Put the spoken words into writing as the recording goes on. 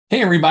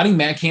Hey everybody,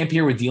 Matt Camp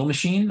here with Deal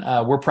Machine.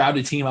 We're proud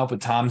to team up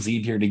with Tom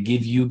Zeeb here to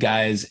give you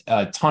guys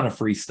a ton of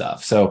free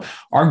stuff. So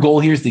our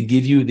goal here is to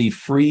give you the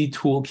free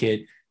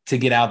toolkit to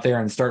get out there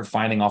and start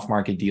finding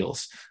off-market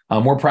deals.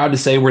 We're proud to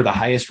say we're the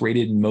highest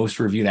rated and most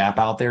reviewed app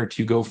out there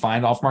to go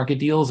find off-market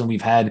deals. And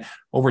we've had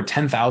over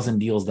 10,000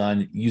 deals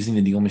done using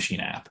the Deal Machine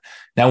app.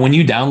 Now, when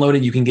you download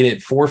it, you can get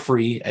it for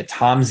free at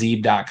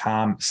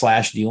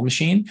tomzeeb.com/deal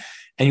machine,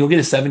 and you'll get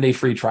a 7-day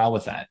free trial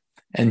with that.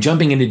 And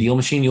jumping into Deal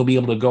Machine, you'll be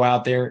able to go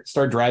out there,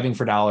 start driving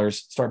for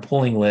dollars, start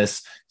pulling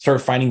lists,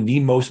 start finding the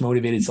most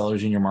motivated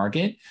sellers in your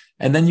market.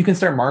 And then you can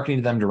start marketing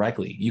to them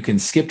directly. You can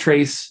skip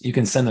trace, you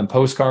can send them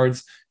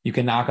postcards, you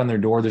can knock on their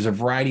door. There's a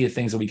variety of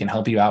things that we can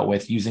help you out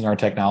with using our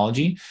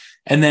technology.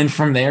 And then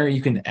from there,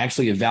 you can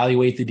actually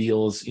evaluate the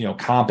deals,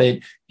 comp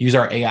it, use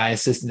our AI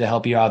assistant to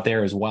help you out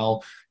there as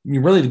well. You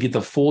really to get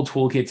the full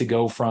toolkit to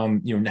go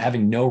from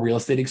having no real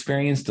estate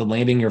experience to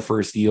landing your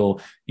first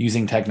deal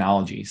using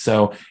technology.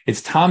 So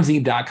it's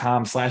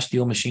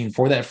tomzeeb.com/deal machine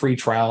for that free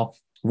trial.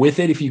 With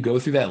it, if you go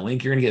through that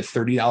link, you're going to get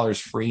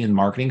 $30 free in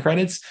marketing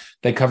credits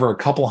that cover a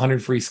couple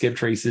hundred free skip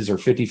traces or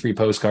 50 free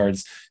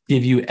postcards,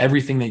 give you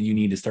everything that you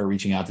need to start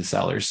reaching out to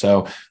sellers.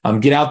 So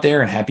get out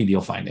there and happy deal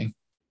finding.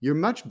 You're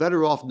much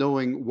better off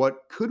knowing what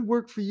could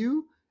work for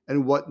you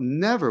and what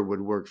never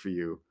would work for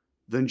you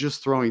than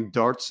just throwing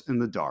darts in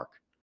the dark.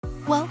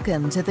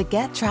 Welcome to the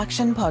Get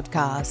Traction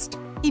podcast.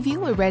 If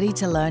you are ready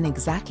to learn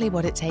exactly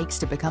what it takes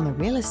to become a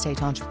real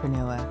estate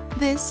entrepreneur,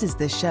 this is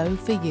the show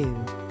for you.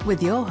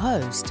 With your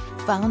host,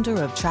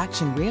 founder of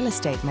Traction Real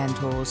Estate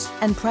Mentors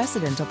and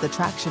president of the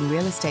Traction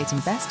Real Estate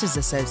Investors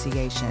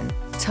Association,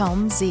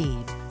 Tom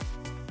Zeeb.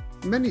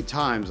 Many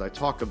times I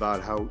talk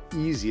about how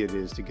easy it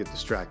is to get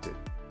distracted.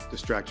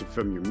 Distracted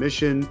from your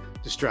mission,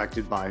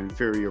 distracted by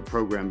inferior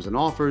programs and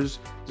offers,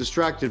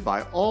 distracted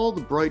by all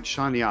the bright,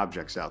 shiny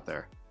objects out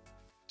there.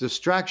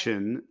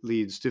 Distraction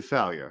leads to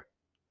failure.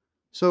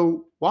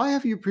 So why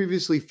have you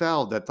previously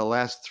failed at the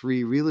last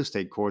 3 real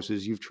estate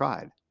courses you've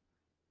tried?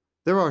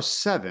 There are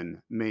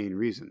 7 main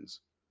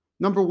reasons.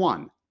 Number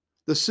 1,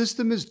 the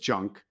system is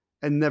junk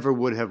and never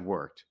would have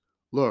worked.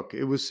 Look,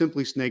 it was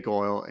simply snake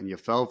oil and you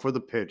fell for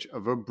the pitch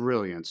of a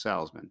brilliant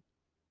salesman.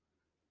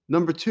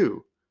 Number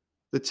 2,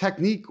 the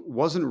technique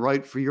wasn't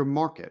right for your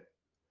market.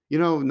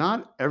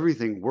 Not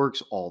everything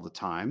works all the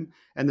time,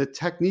 and the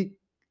technique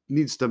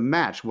needs to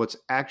match what's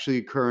actually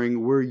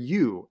occurring where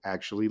you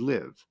actually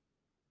live.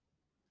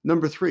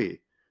 Number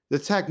 3, the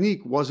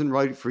technique wasn't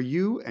right for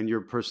you and your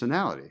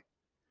personality.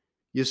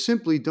 You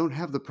simply don't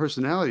have the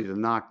personality to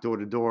knock door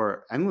to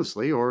door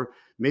endlessly, or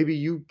maybe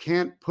you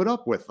can't put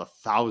up with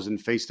 1,000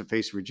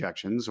 face-to-face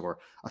rejections or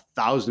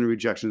 1,000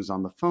 rejections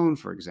on the phone,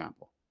 for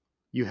example.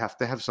 You have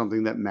to have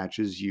something that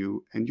matches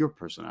you and your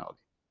personality.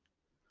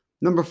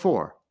 Number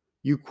 4,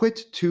 you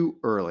quit too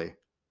early.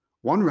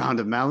 1 round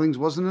of mailings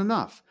wasn't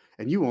enough,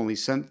 and you only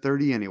sent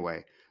 30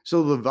 anyway.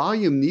 So the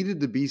volume needed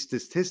to be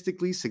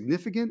statistically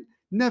significant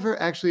never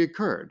actually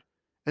occurred,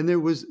 and there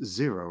was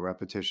 0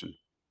 repetition.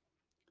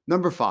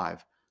 Number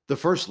 5, the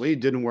first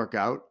lead didn't work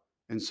out,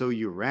 and so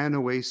you ran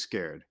away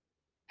scared.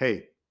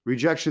 Hey,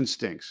 rejection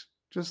stinks.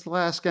 Just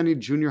ask any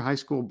junior high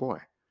school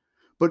boy.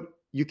 But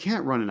you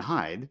can't run and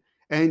hide,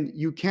 and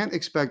you can't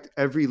expect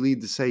every lead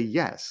to say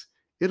yes.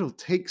 It'll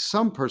take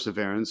some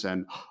perseverance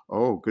and,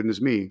 oh goodness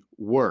me,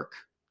 work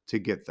to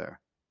get there.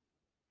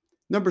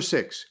 Number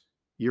 6,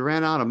 you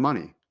ran out of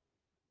money.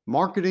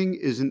 Marketing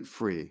isn't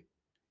free.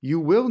 You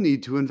will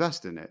need to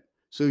invest in it.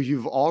 So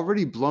you've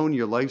already blown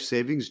your life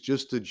savings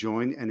just to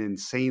join an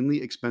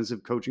insanely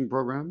expensive coaching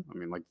program.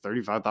 Like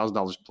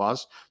 $35,000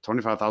 plus,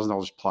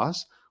 $25,000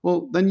 plus.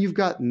 Well, then you've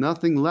got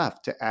nothing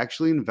left to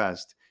actually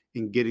invest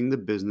in getting the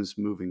business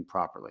moving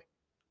properly.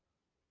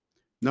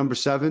 Number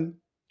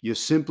 7, you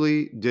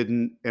simply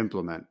didn't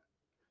implement.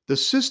 The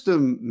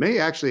system may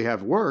actually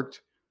have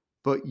worked,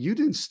 but you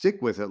didn't stick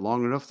with it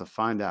long enough to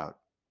find out.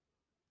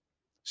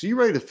 So you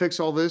ready to fix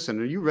all this, and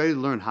are you ready to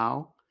learn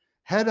how?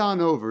 Head on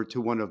over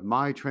to one of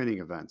my training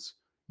events.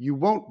 You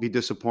won't be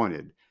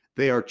disappointed.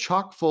 They are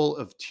chock full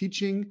of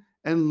teaching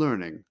and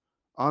learning,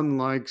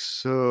 unlike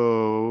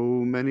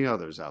so many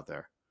others out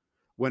there.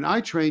 When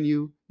I train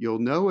you, you'll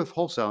know if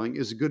wholesaling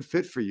is a good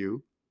fit for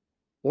you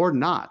or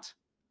not.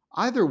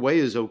 Either way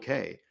is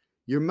okay.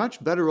 You're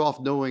much better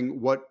off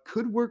knowing what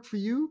could work for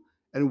you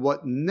and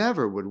what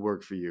never would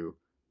work for you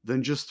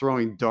than just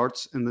throwing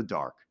darts in the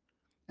dark.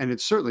 And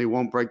it certainly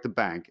won't break the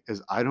bank, as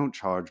I don't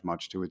charge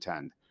much to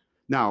attend.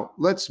 Now,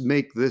 let's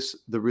make this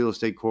the real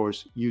estate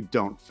course you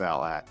don't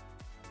fail at.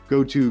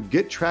 Go to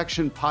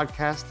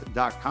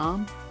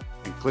gettractionpodcast.com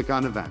and click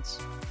on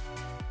events.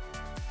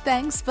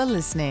 Thanks for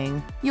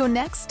listening. Your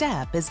next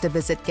step is to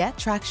visit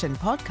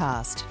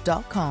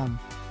gettractionpodcast.com.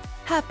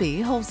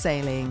 Happy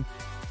wholesaling.